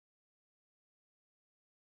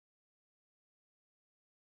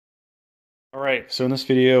Alright, so in this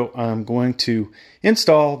video I'm going to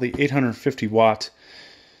install the 850 watt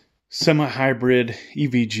semi-hybrid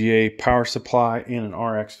EVGA power supply in an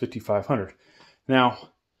RX 5500. Now,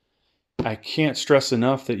 I can't stress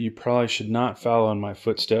enough that you probably should not follow in my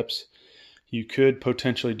footsteps. You could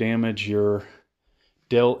potentially damage your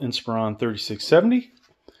Dell Inspiron 3670,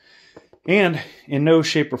 and in no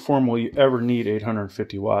shape or form will you ever need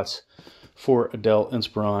 850 watts for a Dell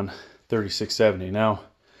Inspiron 3670. Now,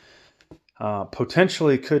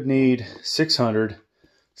 potentially could need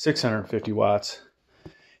 650 watts.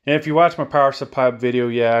 And if you watch my power supply video,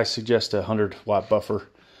 yeah, I suggest a 100 watt buffer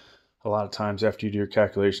a lot of times after you do your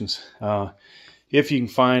calculations. If you can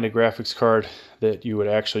find a graphics card that you would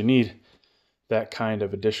actually need that kind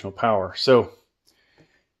of additional power. So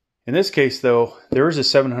in this case though, there is a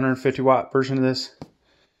 750 watt version of this.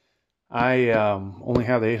 I only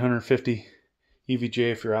have the 850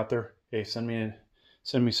 EVGA. If you're out there, hey, send me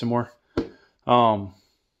some more.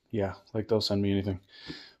 Yeah, like they'll send me anything.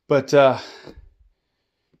 But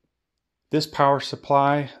this power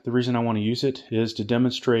supply, the reason I want to use it is to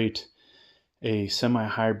demonstrate a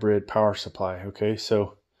semi-hybrid power supply. Okay,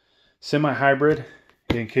 so semi-hybrid,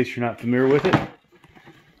 in case you're not familiar with it,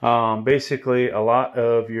 basically a lot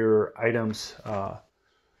of your items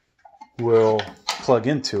will plug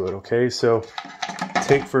into it. Okay, so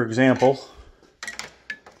take for example,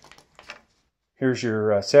 here's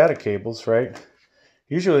your SATA cables, right?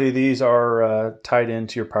 Usually these are tied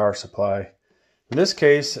into your power supply. In this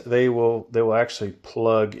case, they will actually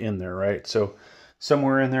plug in there, right? So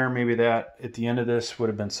somewhere in there, maybe that at the end of this would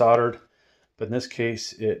have been soldered, but in this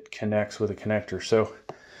case, it connects with a connector. So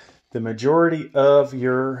the majority of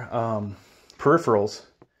your peripherals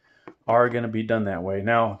are going to be done that way.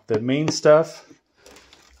 Now, the main stuff,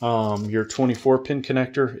 your 24-pin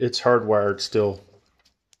connector, it's hardwired still,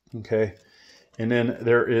 okay? And then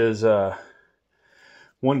there is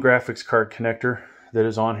one graphics card connector that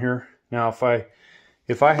is on here. Now,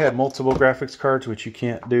 if I had multiple graphics cards, which you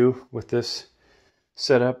can't do with this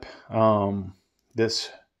setup, this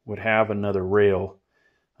would have another rail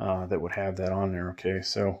that would have that on there. Okay,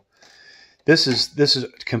 so this is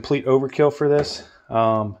complete overkill for this.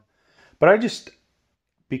 But I just,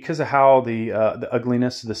 because of how the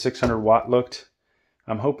ugliness of the 600 watt looked,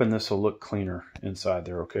 I'm hoping this will look cleaner inside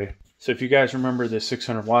there. Okay. So if you guys remember the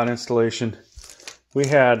 600 watt installation, we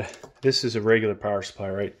had, this is a regular power supply,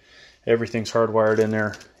 right? Everything's hardwired in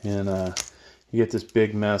there, and you get this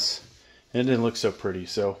big mess, and it didn't look so pretty.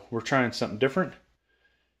 So we're trying something different.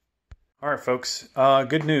 All right, folks,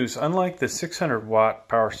 good news. Unlike the 600 watt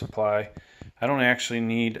power supply, I don't actually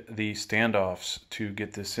need the standoffs to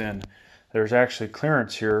get this in. There's actually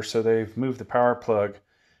clearance here, so they've moved the power plug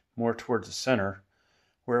more towards the center,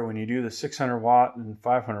 where when you do the 600 watt and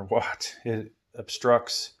 500 watt, it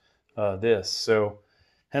obstructs this. So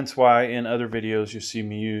hence why in other videos you see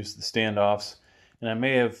me use the standoffs, and I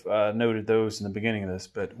may have noted those in the beginning of this,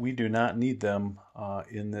 but we do not need them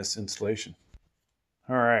in this installation.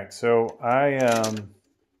 All right, so I'm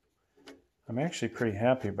actually pretty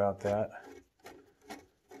happy about that.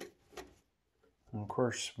 And of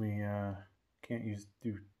course, we can't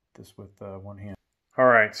do this with one hand. All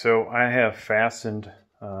right, so I have fastened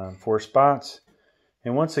 4 spots,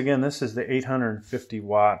 and once again, this is the 850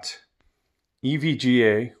 watt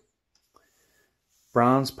EVGA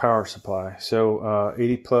bronze power supply. So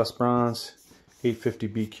 80 plus bronze, 850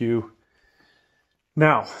 BQ.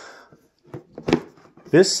 Now,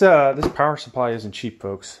 this power supply isn't cheap,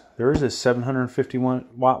 folks. There is a 750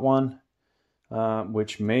 watt one,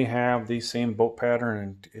 which may have the same bolt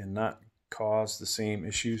pattern and not cause the same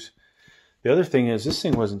issues. The other thing is, this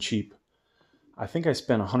thing wasn't cheap. I think I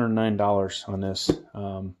spent $109 on this.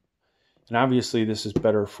 And obviously this is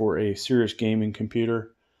better for a serious gaming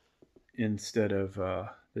computer instead of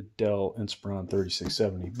the Dell Inspiron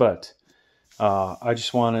 3670. But I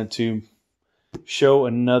just wanted to show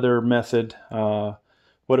another method,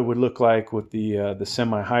 what it would look like with the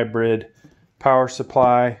semi-hybrid power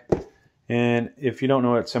supply. And if you don't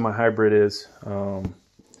know what semi-hybrid is, that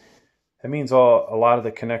means a lot of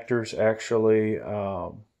the connectors actually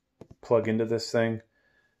plug into this thing.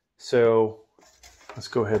 So let's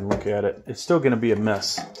go ahead and look at it. It's still going to be a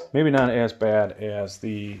mess. Maybe not as bad as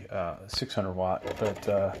the 600 watt,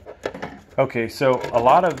 but okay, so a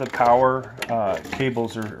lot of the power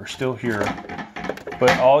cables are still here,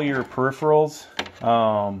 but all your peripherals,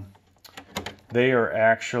 they are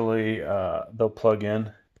actually, they'll plug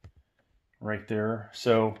in right there.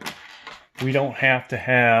 So we don't have to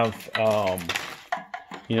have,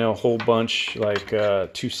 you know, a whole bunch, like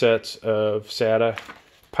 2 sets of SATA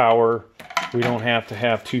power. We don't have to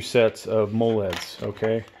have 2 sets of MOLEDs,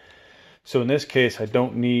 okay? So in this case, I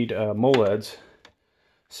don't need MOLEDs.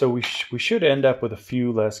 So we should end up with a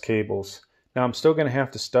few less cables. Now I'm still going to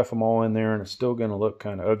have to stuff them all in there, and it's still going to look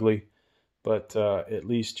kind of ugly, but at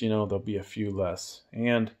least, you know, there'll be a few less.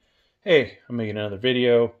 And hey, I'm making another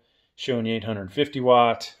video showing you 850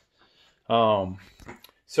 watt. So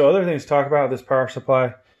other things to talk about this power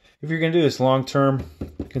supply. If you're going to do this long term,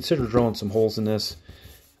 consider drilling some holes in this.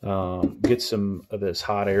 Get some of this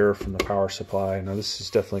hot air from the power supply. Now this is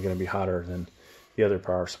definitely going to be hotter than the other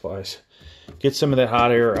power supplies. Get some of that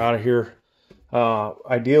hot air out of here.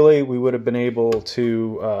 Ideally, we would have been able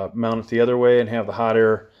to mount it the other way and have the hot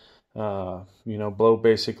air, you know, blow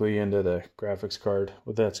basically into the graphics card.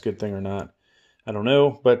 Whether that's a good thing or not, I don't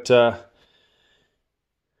know. But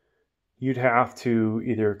you'd have to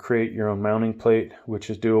either create your own mounting plate, which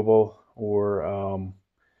is doable, or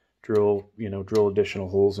drill additional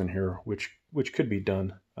holes in here, which could be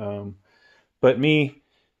done. But me,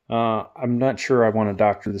 I'm not sure I want to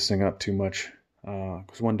doctor this thing up too much,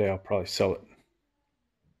 because one day I'll probably sell it.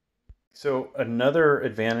 So another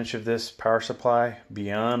advantage of this power supply,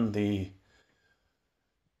 beyond the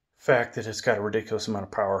fact that it's got a ridiculous amount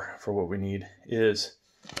of power for what we need, is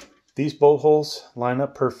these bolt holes line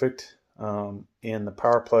up perfect, and the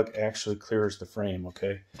power plug actually clears the frame,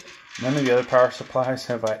 okay? None of the other power supplies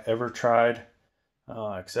have I ever tried,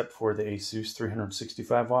 except for the Asus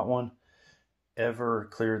 365 watt one, ever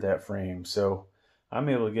cleared that frame. So I'm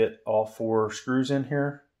able to get all 4 screws in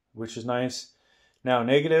here, which is nice. Now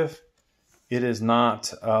negative, it is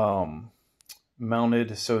not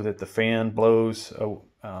mounted so that the fan blows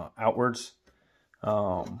outwards.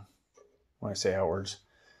 When I say outwards,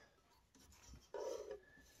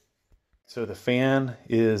 so the fan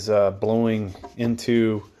is blowing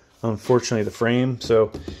into, unfortunately, the frame.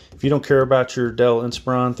 So if you don't care about your Dell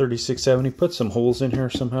Inspiron 3670, put some holes in here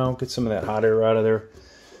somehow. Get some of that hot air out of there.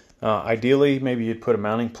 Ideally, maybe you'd put a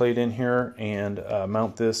mounting plate in here and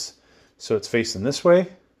mount this so it's facing this way.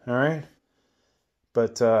 All right.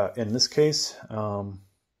 But in this case,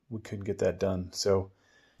 we couldn't get that done. So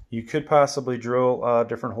you could possibly drill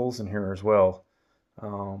different holes in here as well.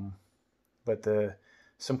 But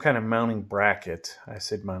some kind of mounting bracket, I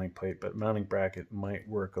said mounting plate, but mounting bracket might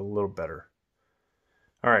work a little better.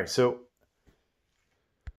 All right, so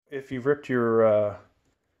if you've ripped your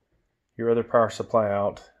other power supply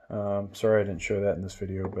out, sorry I didn't show that in this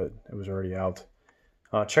video, but it was already out.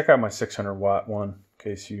 Check out my 600 watt one in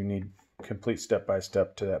case you need complete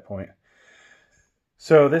step-by-step to that point.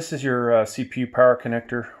 So this is your CPU power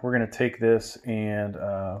connector. We're going to take this and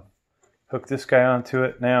hook this guy onto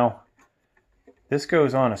it. Now, this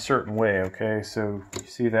goes on a certain way, okay? So you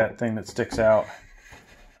see that thing that sticks out?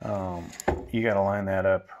 You got to line that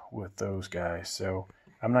up with those guys. So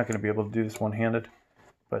I'm not going to be able to do this one-handed,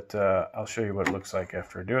 but I'll show you what it looks like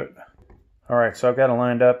after I do it. All right, so I've got it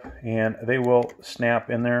lined up, and they will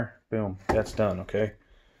snap in there. Boom, that's done, okay?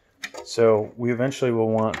 So we eventually will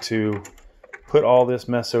want to put all this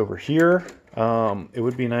mess over here. It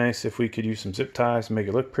would be nice if we could use some zip ties and make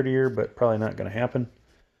it look prettier, but probably not going to happen.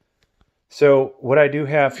 So what I do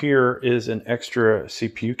have here is an extra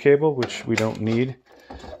CPU cable, which we don't need.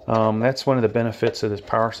 That's one of the benefits of this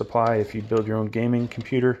power supply. If you build your own gaming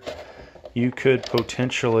computer, you could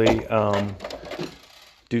potentially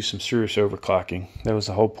do some serious overclocking. That was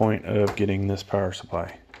the whole point of getting this power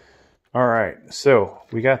supply. All right, so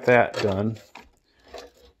we got that done.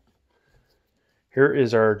 Here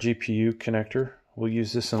is our GPU connector. We'll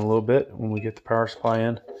use this in a little bit when we get the power supply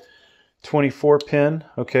in. 24 pin,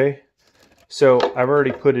 okay. So I've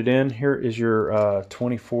already put it in. Here is your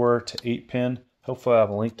 24 to 8 pin. Hopefully I'll have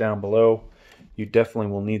a link down below. You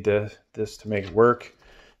definitely will need this to make it work.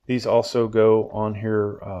 These also go on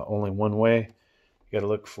here only one way. You got to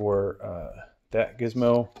look for that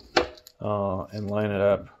gizmo and line it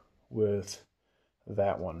up with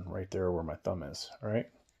that one right there where my thumb is. All right,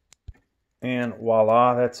 and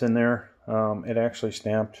voila, that's in there. It actually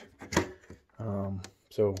stamped,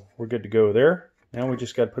 so we're good to go there. Now we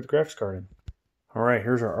just got to put the graphics card in. All right,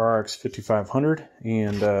 here's our RX 5500,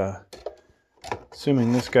 and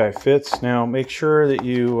assuming this guy fits. Now make sure that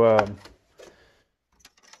you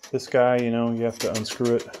this guy, you know, you have to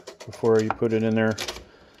unscrew it before you put it in there.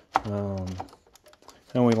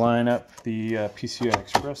 Then we line up the PCI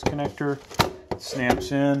Express connector. It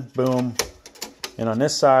snaps in, boom. And on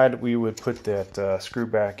this side, we would put that screw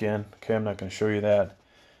back in. Okay, I'm not going to show you that.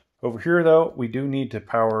 Over here, though, we do need to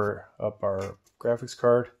power up our graphics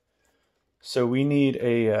card. So we need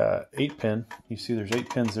a 8-pin. You see there's 8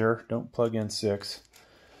 pins there. Don't plug in 6.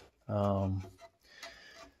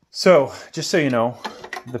 So just so you know,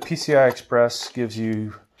 the PCI Express gives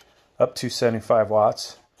you up to 75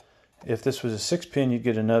 watts. If this was a 6-pin, you'd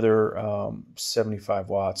get another 75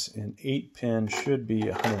 watts, and 8-pin should be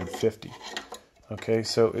 150. Okay,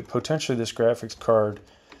 so potentially this graphics card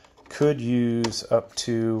could use up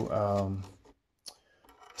to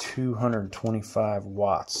 225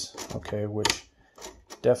 watts. Okay, which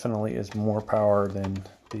definitely is more power than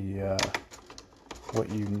the what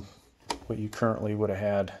you currently would have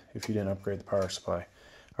had if you didn't upgrade the power supply.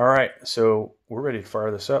 All right, so we're ready to fire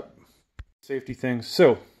this up. Safety things.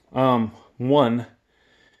 So, one,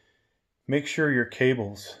 make sure your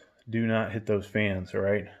cables do not hit those fans, all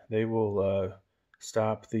right? They will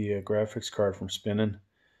stop the graphics card from spinning.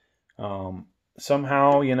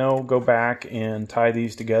 Somehow, you know, go back and tie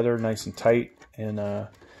these together nice and tight, and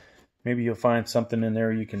maybe you'll find something in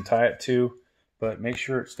there you can tie it to, but make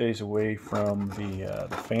sure it stays away from the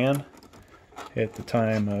fan at the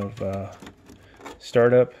time of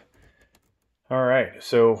startup. All right,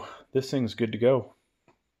 so this thing's good to go.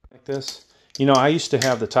 Like this. You know, I used to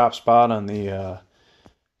have the top spot on the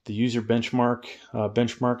user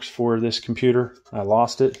benchmarks for this computer. I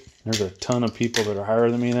lost it. There's a ton of people that are higher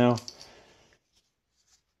than me now.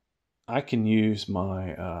 I can use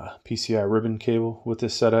my PCI ribbon cable with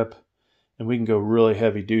this setup, and we can go really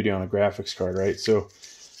heavy duty on a graphics card, right? So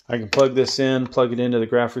I can plug this in, plug it into the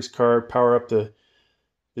graphics card, power up the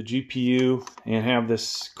GPU, and have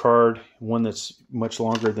this card, one that's much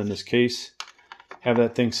longer than this case, have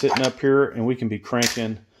that thing sitting up here, and we can be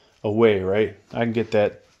cranking away, right? I can get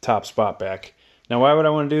that top spot back. Now, why would I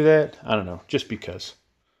want to do that? I don't know, just because.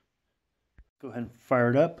 Go ahead and fire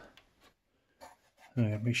it up. I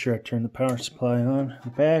gotta make sure I turn the power supply on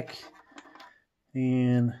the back.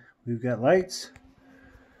 And we've got lights,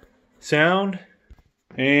 sound,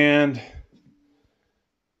 and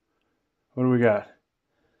what do we got?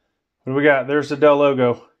 What do we got? There's the Dell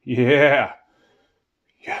logo. Yeah.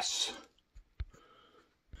 Yes.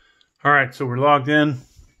 All right, so we're logged in.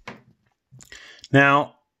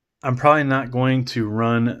 Now, I'm probably not going to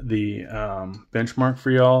run the benchmark for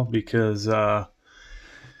y'all because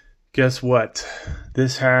guess what?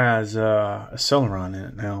 This has a Cellphone in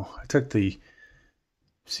it now. I took the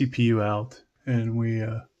CPU out, and we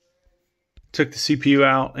took the CPU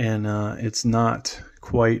out, and it's not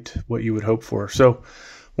quite what you would hope for. So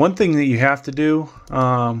one thing that you have to do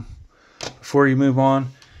before you move on,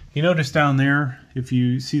 you notice down there, if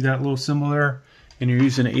you see that little symbol there, and you're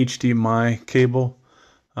using an HDMI cable,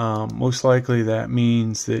 most likely that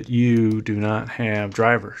means that you do not have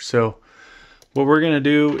drivers. So what we're going to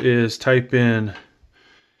do is type in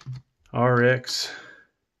RX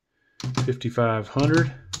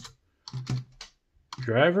 5500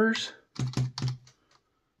 drivers,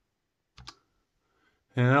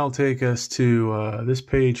 and that'll take us to this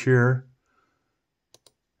page here.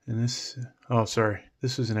 And this, oh sorry,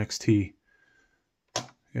 this is an XT. I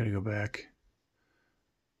gotta go back.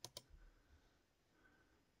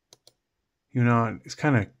 You know, it's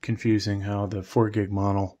kind of confusing how the 4 gig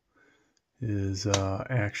model is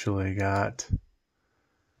actually got.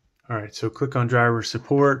 All right, so click on driver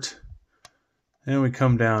support, and we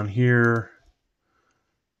come down here.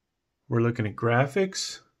 We're looking at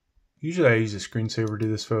graphics. Usually I use a screensaver to do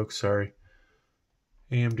this, folks, sorry.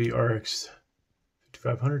 AMD RX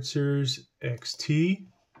 5500 series XT.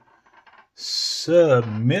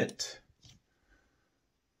 Submit.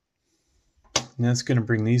 And that's going to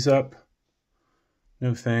bring these up.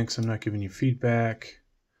 No thanks, I'm not giving you feedback.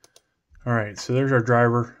 All right, so there's our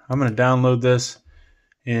driver. I'm going to download this,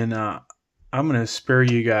 and I'm going to spare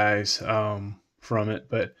you guys from it,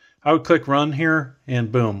 but I would click run here,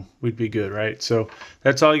 and boom, we'd be good, right? So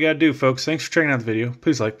that's all you got to do, folks. Thanks for checking out the video.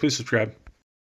 Please like, please subscribe.